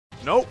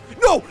No.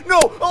 No. No.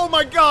 Oh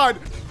my god.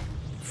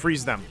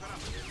 Freeze them.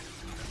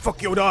 Fuck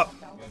Yoda up.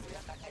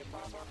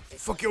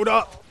 Fuck Yoda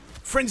up.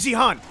 Frenzy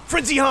Han.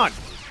 Frenzy Han.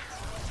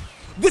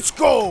 Let's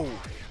go.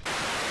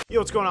 Yo,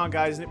 what's going on,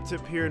 guys? Nip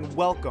Tip here, and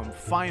welcome,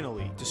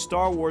 finally, to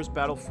Star Wars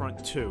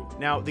Battlefront 2.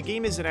 Now, the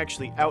game isn't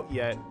actually out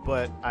yet,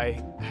 but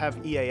I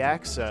have EA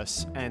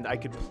access, and I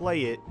could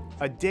play it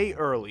a day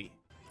early.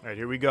 Alright,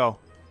 here we go.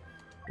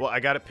 Well,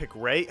 I gotta pick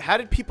Rey. How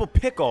did people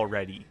pick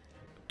already?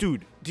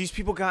 Dude, these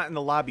people got in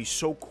the lobby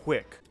so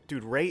quick.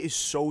 Dude, Rey is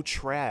so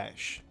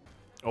trash.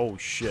 Oh,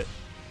 shit.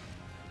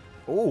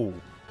 Oh.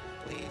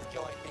 Please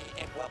join me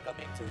in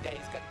welcoming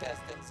today's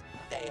contestants.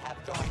 They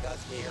have joined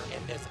us here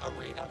in this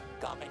arena,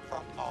 coming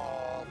from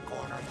all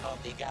corners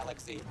of the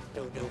galaxy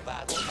to do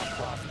battle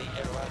across the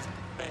eras.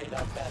 May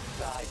the best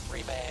side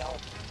prevail.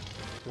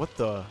 What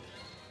the?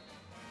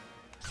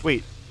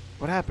 Wait,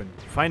 what happened?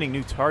 Finding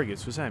new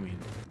targets, what's that mean?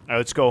 Alright,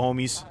 let's go,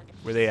 homies.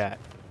 Where they at?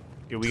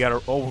 Yeah, we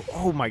gotta,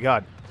 oh my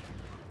god.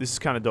 This is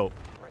kind of dope.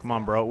 Come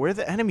on, bro. Where are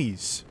the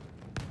enemies?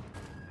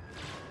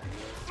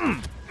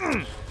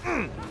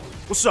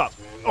 What's up?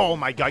 Oh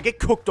my god, get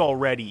cooked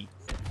already.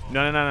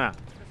 No.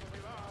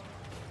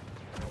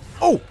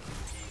 Oh!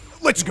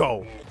 Let's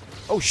go!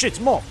 Oh shit, it's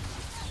Maul.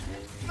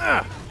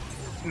 Ah!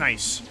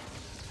 Nice.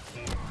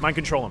 Mind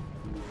control him.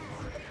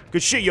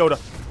 Good shit, Yoda.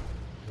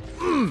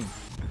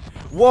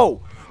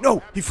 Whoa!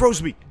 No! He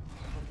froze me!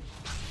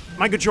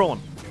 Mind control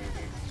him.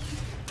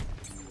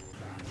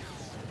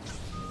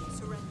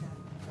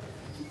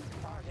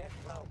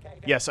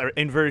 Yes, I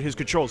inverted his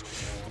controls.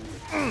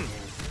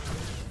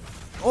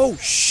 Oh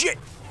shit!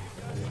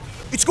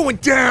 It's going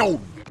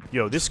down!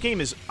 Yo, this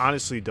game is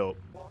honestly dope.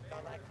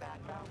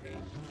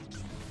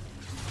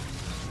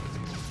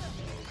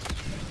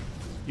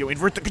 Yo,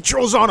 invert the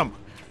controls on him!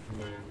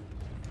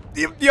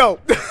 Yo!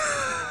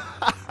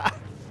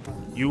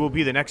 You will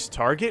be the next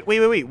target?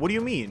 Wait, what do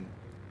you mean?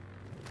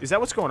 Is that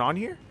what's going on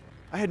here?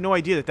 I had no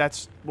idea that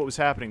that's what was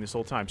happening this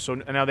whole time. So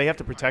now they have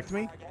to protect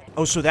me?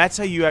 Oh, so that's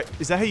how you...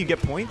 Is that how you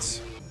get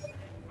points?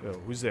 Yo,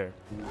 who's there?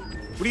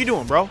 What are you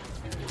doing, bro?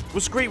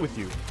 What's great with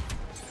you?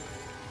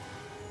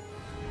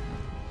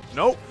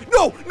 No!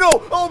 No!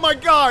 Oh my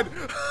god!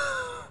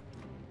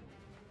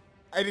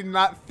 I did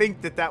not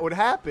think that that would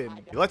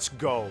happen. Let's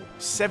go.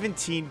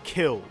 17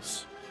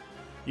 kills.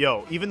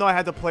 Yo, even though I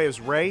had to play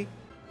as Rey,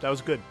 that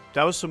was good.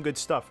 That was some good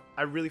stuff.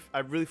 I really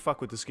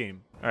fuck with this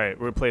game. Alright,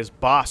 we're gonna play as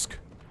Bosk.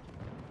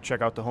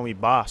 Check out the homie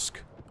Bosk.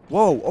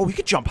 Whoa, oh, he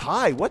could jump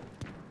high. What?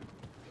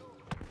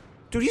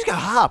 Dude, he's got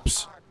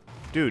hops.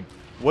 Dude,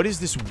 what is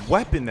this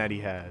weapon that he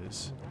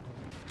has?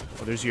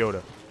 Oh, there's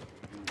Yoda.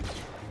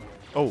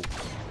 Oh.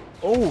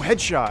 Oh,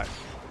 headshot.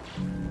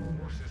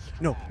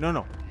 No.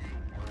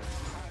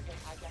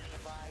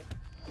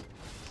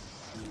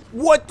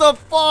 What the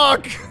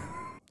fuck?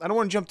 I don't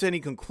want to jump to any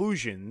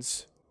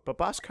conclusions, but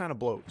Boss kind of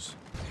blows.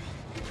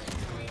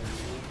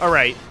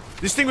 Alright.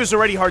 This thing was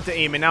already hard to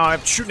aim, and now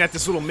I'm shooting at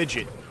this little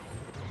midget.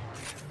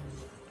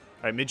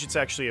 Alright, midget's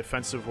actually an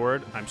offensive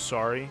word. I'm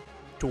sorry.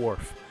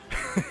 Dwarf.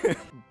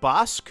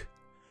 Bosk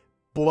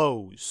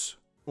blows.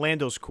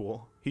 Lando's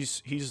cool.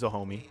 He's the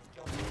homie.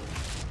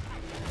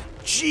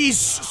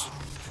 Jesus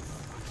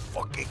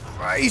fucking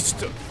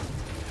Christ!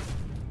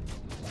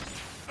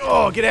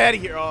 Oh, get out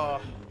of here! Oh.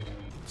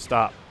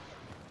 Stop.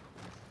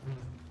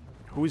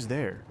 Who is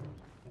there?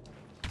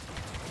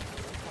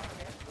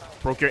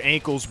 Broke your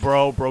ankles,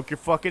 bro. Broke your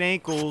fucking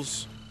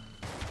ankles.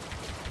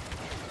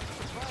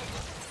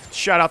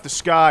 Shot out the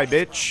sky,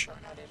 bitch.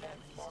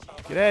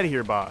 Get out of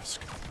here, Bosk.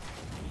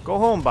 Go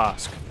home,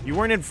 Bosk. You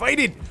weren't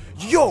invited.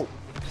 Yo!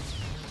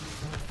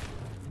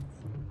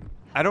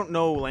 I don't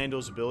know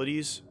Lando's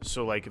abilities,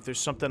 so, like, if there's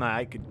something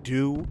I could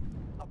do...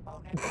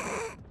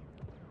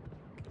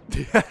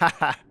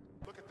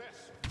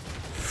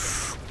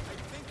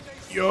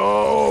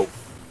 Yo!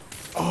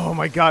 Oh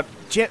my god.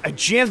 I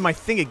jammed my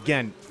thing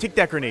again. Take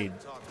that grenade.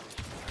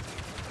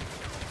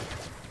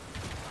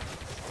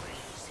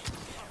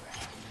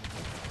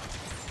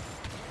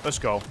 Let's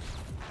go.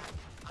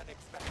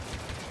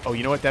 Oh,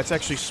 you know what? That's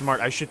actually smart.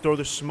 I should throw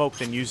the smoke,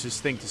 then use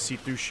this thing to see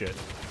through shit.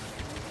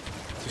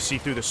 To see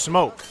through the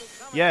smoke.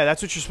 Yeah,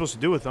 that's what you're supposed to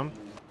do with them.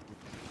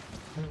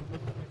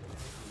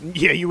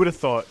 Yeah, you would have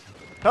thought.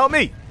 Help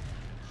me!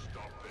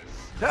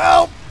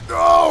 Help!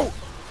 No!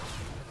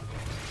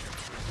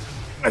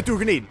 I threw a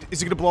grenade.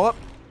 Is it gonna blow up?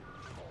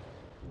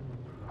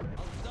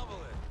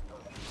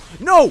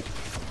 No!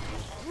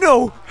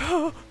 No!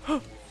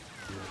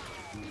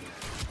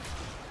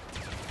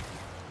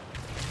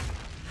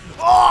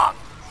 Oh!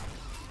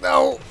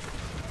 No!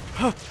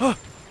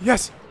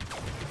 Yes!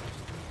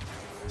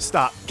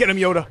 Stop. Get him,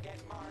 Yoda.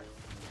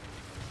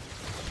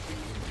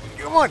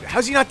 Come on.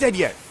 How's he not dead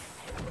yet?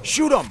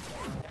 Shoot him.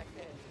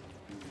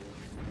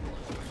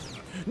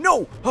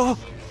 No! Oh,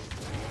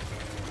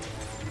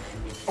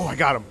 I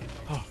got him.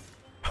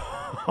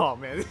 Oh,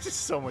 man. This is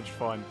so much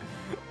fun.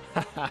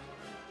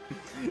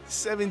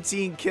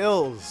 17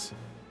 kills.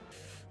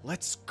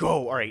 Let's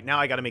go. All right. Now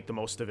I got to make the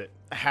most of it.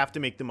 I have to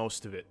make the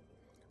most of it.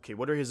 Okay.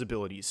 What are his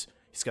abilities?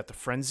 He's got the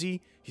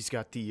frenzy. He's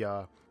got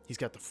the He's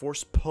got the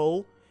force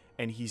pull,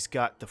 and he's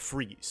got the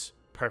freeze.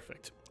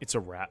 Perfect. It's a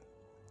wrap.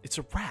 It's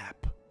a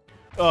wrap.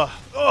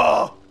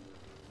 Ugh.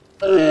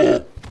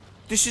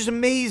 This is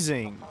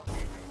amazing.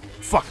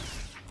 Fuck.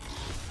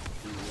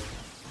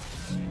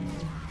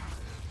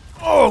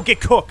 Oh, get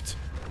cooked.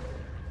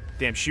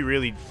 Damn, she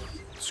really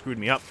screwed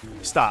me up.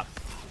 Stop.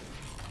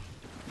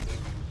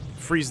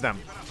 Freeze them.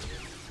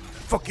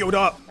 Fuck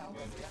Yoda up.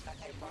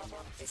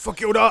 Fuck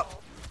Yoda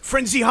up.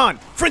 Frenzy Han.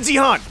 Frenzy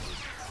Han.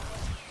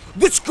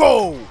 Let's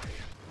go.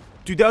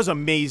 Dude, that was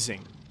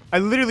amazing. I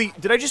literally...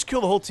 Did I just kill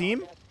the whole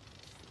team?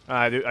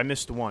 I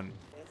missed one.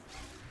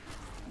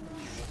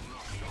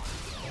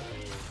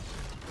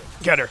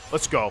 Get her.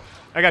 Let's go.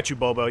 I got you,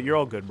 Boba. You're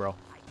all good, bro.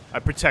 I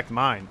protect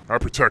mine. I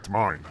protect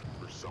mine.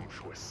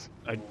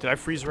 Did I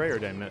freeze Ray or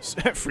did I miss?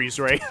 Freeze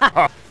Ray.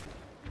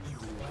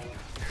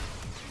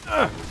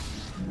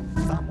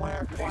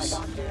 Somewhere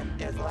Qui-Gon Jinn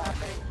is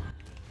laughing.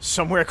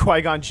 Somewhere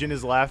Qui-Gon Jinn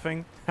is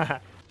laughing.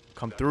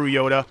 Come through,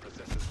 Yoda.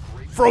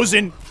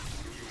 Frozen.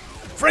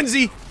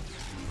 Frenzy.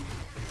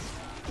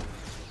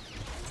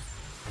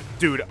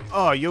 Dude,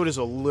 oh, Yoda's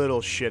a little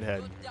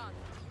shithead.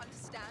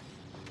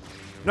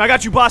 No, I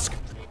got you, Bosk.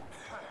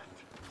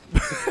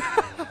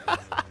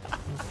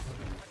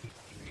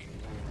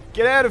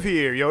 Get out of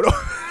here, Yoda.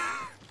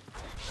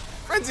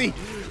 Frenzy.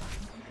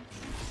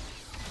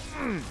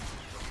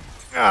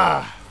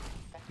 Ah.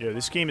 Yeah,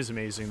 this game is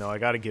amazing, though. I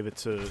gotta give it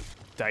to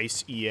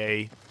DICE,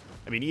 EA.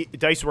 I mean,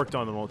 DICE worked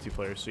on the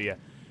multiplayer, so yeah.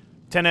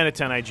 10 out of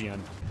 10 IGN.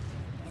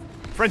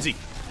 Frenzy.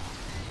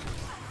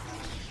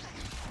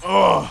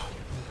 Oh.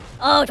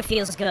 Oh, it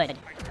feels good.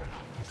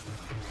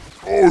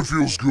 Oh, it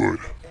feels good.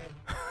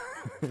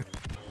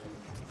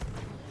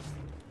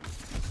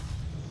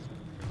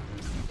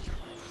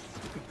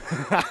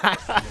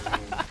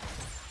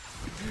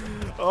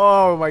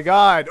 Oh my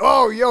god.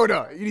 Oh,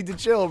 Yoda. You need to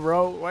chill,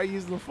 bro. Why are you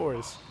using the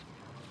Force?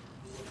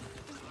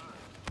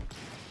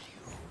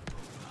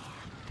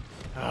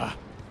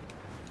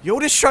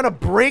 Yoda's trying to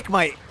break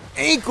my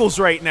ankles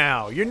right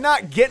now. You're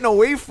not getting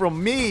away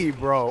from me,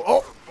 bro.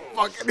 Oh,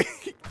 fuck.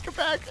 Get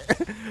back.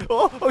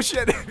 Oh,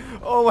 shit.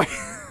 Oh, my.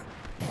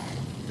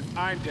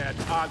 I'm dead.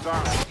 Odds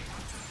aren't.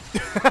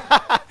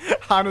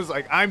 Han was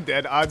like, I'm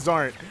dead. Odds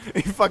aren't.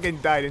 He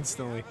fucking died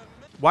instantly.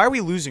 Why are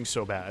we losing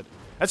so bad?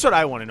 That's what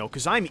I want to know,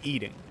 because I'm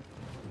eating.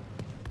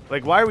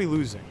 Like, why are we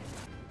losing?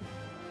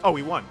 Oh,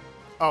 we won.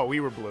 Oh, we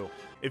were blue.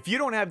 If you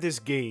don't have this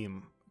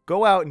game,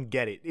 go out and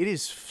get it. It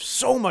is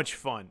so much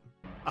fun.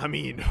 I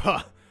mean,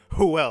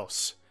 who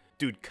else?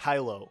 Dude,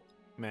 KYLO,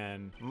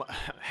 man.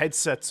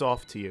 Headsets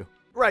off to you.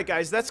 Right,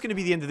 guys, that's going to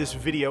be the end of this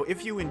video.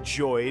 If you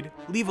enjoyed,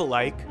 leave a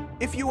like.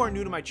 If you are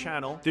new to my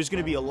channel, there's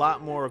going to be a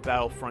lot more of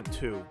Battlefront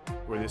 2,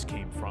 where this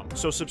came from.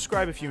 So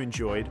subscribe if you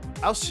enjoyed.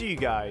 I'll see you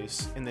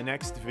guys in the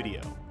next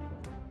video.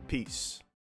 Peace.